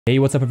Hey,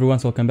 what's up everyone,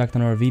 so welcome back to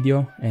another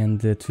video, and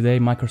today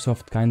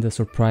Microsoft kinda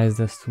surprised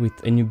us with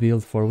a new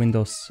build for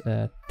Windows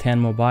 10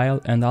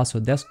 mobile and also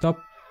desktop.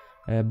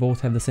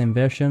 Both have the same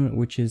version,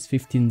 which is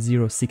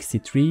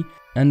 15.0.63,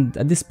 and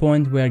at this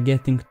point we are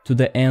getting to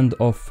the end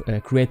of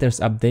creators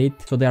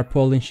update, so they are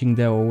polishing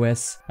the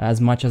OS as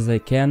much as they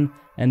can,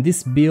 and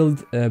this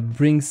build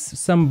brings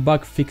some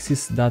bug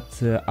fixes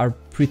that are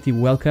pretty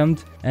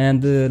welcomed.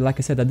 And like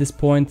I said, at this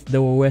point the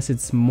OS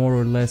is more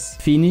or less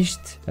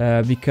finished,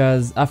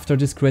 because after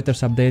this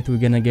creators update we're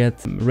gonna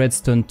get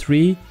Redstone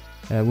 3,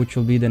 which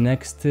will be the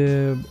next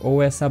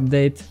OS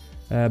update,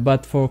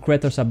 but for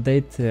creators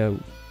update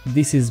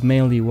this is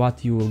mainly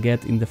what you will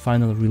get in the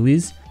final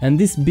release. And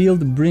this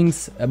build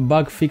brings a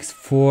bug fix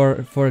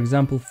for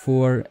example,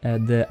 for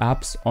the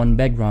apps on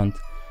background.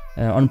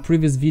 On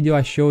previous video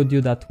I showed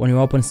you that when you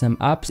open some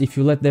apps, if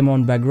you let them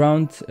on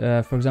background,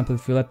 for example,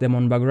 if you let them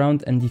on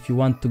background and if you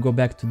want to go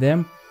back to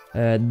them,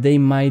 they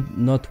might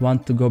not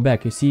want to go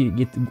back. You see,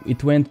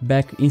 it went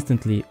back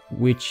instantly,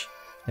 which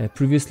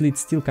previously it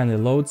still kind of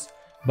loads,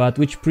 but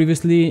which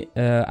previously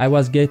I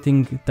was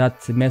getting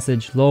that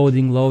message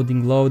loading.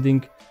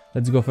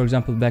 Let's go, for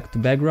example, back to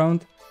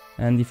background,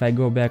 and if I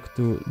go back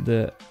to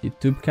the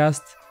YouTube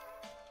cast,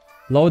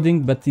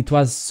 loading, but it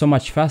was so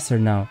much faster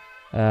now.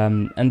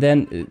 And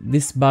then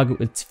this bug,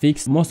 it's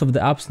fixed. Most of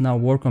the apps now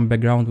work on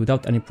background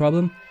without any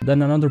problem.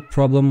 Then another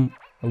problem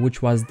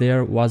which was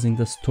there was in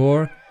the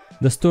store.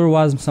 The store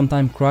was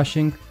sometimes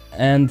crashing,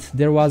 and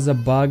there was a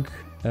bug.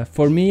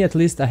 For me at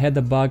least, I had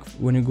a bug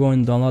when you go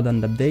and download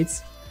and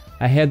updates.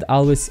 I had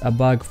always a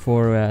bug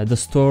for the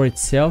store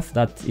itself,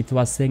 that it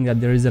was saying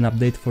that there is an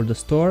update for the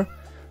store,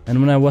 and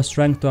when I was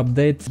trying to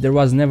update, there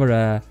was never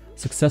a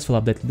successful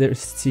update. There,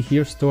 see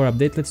here, store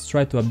update. Let's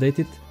try to update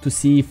it to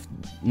see if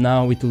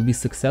now it will be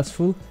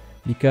successful,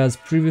 because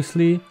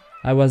previously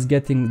I was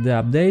getting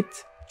the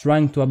update,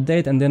 trying to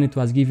update, and then it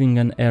was giving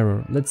an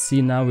error. Let's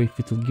see now if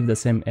it will give the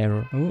same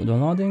error. Oh,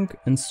 downloading,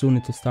 and soon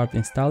it will start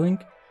installing.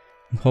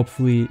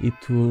 Hopefully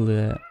it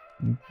will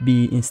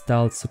be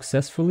installed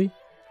successfully.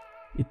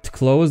 It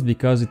closed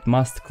because it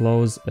must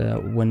close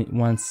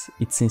once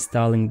it's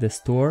installing the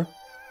store.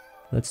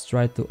 Let's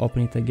try to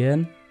open it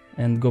again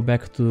and go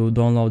back to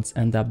downloads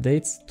and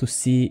updates to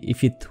see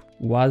if it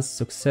was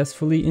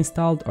successfully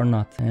installed or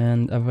not.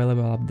 And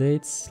available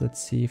updates, let's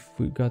see if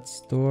we got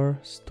store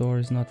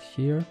is not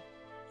here.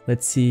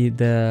 Let's see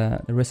the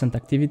recent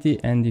activity,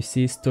 and you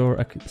see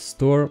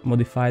store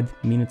modified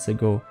minutes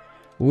ago,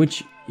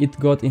 which it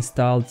got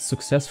installed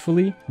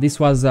successfully. This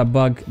was a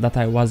bug that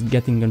I was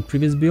getting on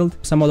previous build.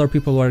 Some other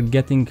people were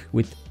getting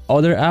with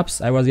other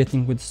apps. I was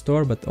getting with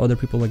store, but other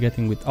people were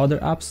getting with other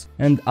apps.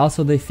 And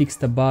also they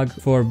fixed a bug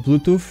for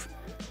Bluetooth.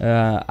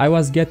 I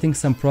was getting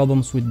some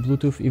problems with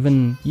Bluetooth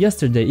even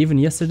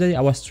yesterday.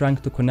 I was trying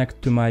to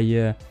connect to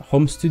my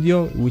home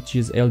studio, which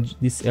is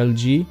this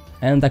LG,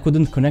 and I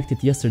couldn't connect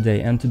it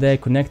yesterday, and today I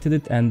connected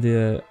it, and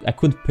I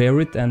could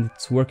pair it, and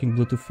it's working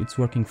Bluetooth, it's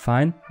working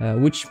fine,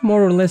 which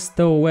more or less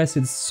the OS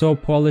is so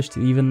polished.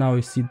 Even now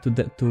you see to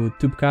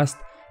Tubecast,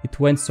 it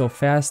went so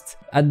fast.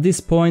 At this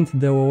point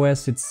the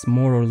OS, it's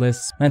more or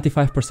less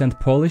 95%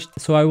 polished,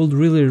 so I would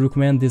really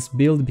recommend this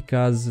build,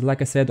 because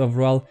like I said,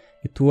 overall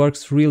it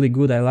works really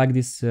good. I like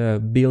this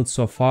build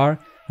so far.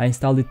 I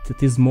installed it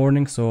this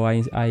morning, so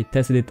I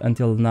tested it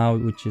until now,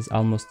 which is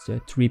almost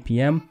 3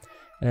 p.m.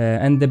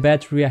 And the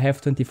battery I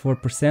have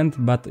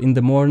 24%, but in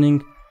the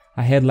morning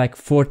I had like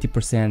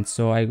 40%,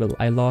 so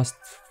I lost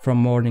from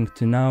morning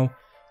to now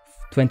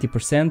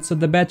 20%. So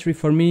the battery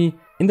for me,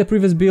 in the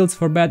previous builds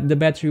the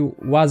battery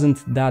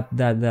wasn't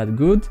that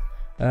good,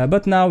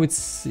 but now it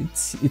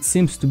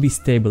seems to be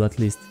stable. At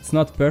least it's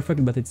not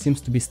perfect, but it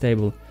seems to be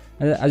stable.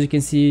 As you can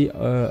see,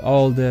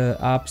 all the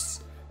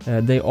apps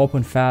they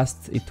open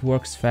fast, it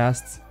works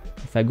fast.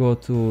 If I go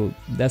to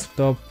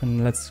desktop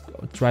and let's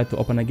try to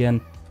open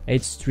again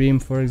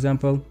HStream, for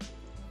example,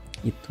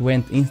 it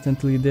went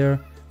instantly there.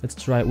 Let's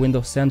try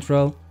Windows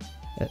Central,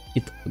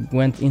 it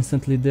went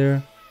instantly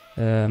there.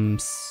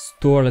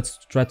 Store,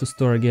 let's try to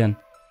store again,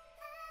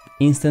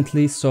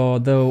 instantly. So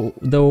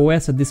the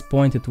OS at this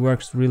point, it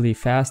works really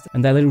fast,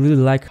 and I really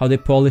like how they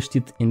polished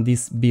it in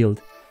this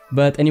build.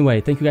 But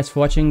anyway, thank you guys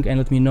for watching, and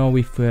let me know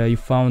if you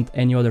found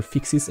any other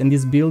fixes in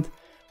this build,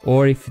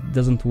 or if it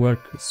doesn't work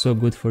so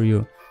good for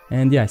you.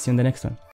 And yeah, see you in the next one.